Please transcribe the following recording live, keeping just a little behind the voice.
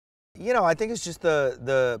You know, I think it's just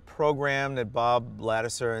the program that Bob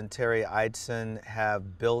Ladouceur and Terry Eidson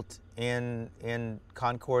have built in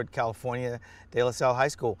Concord, California, De La Salle High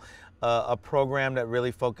School. A program that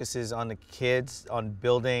really focuses on the kids, on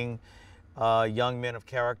building young men of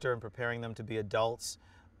character and preparing them to be adults.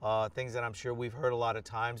 Things that I'm sure we've heard a lot of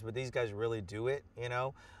times, but these guys really do it, you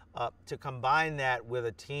know. To combine that with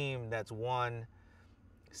a team that's won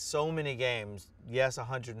so many games, yes,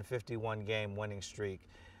 151 game winning streak,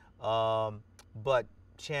 but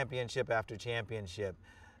championship after championship,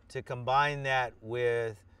 to combine that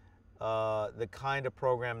with the kind of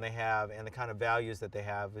program they have and the kind of values that they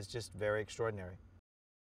have is just very extraordinary.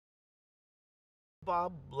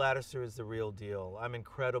 Bob Ladouceur is the real deal. I'm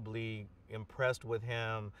incredibly impressed with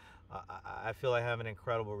him. I feel I have an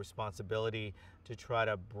incredible responsibility to try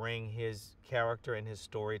to bring his character and his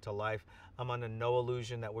story to life. I'm under no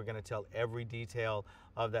illusion that we're going to tell every detail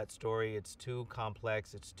of that story. It's too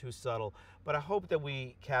complex, it's too subtle, but I hope that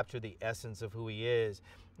we capture the essence of who he is.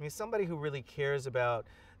 I mean, somebody who really cares about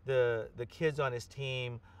the kids on his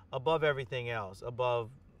team above everything else, above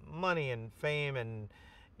money and fame and,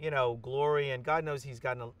 you know, glory, and God knows he's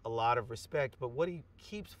gotten a lot of respect, but what he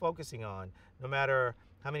keeps focusing on, no matter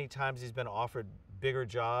how many times he's been offered bigger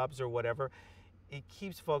jobs or whatever, he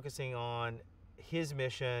keeps focusing on his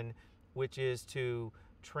mission, which is to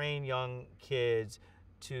train young kids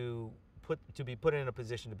to be put in a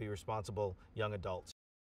position to be responsible young adults.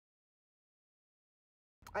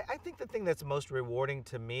 I think the thing that's most rewarding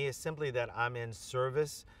to me is simply that I'm in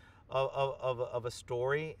service of a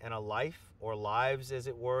story and a life, or lives as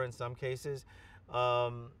it were in some cases,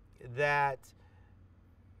 that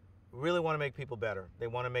really want to make people better. They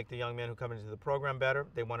want to make the young men who come into the program better.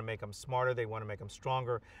 They want to make them smarter. They want to make them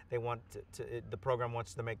stronger. They want the program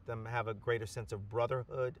wants to make them have a greater sense of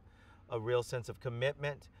brotherhood, a real sense of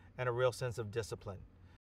commitment, and a real sense of discipline.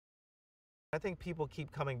 I think people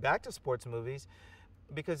keep coming back to sports movies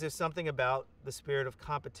because there's something about the spirit of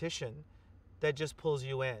competition that just pulls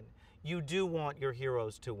you in. You do want your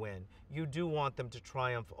heroes to win. You do want them to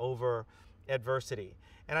triumph over adversity.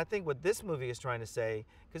 And I think what this movie is trying to say,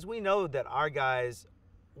 because we know that our guys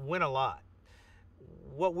win a lot,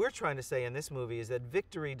 what we're trying to say in this movie is that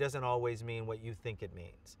victory doesn't always mean what you think it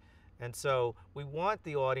means. And so we want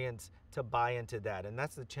the audience to buy into that. And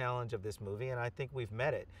that's the challenge of this movie. And I think we've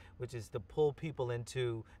met it, which is to pull people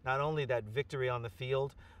into not only that victory on the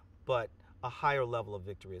field, but a higher level of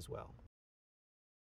victory as well.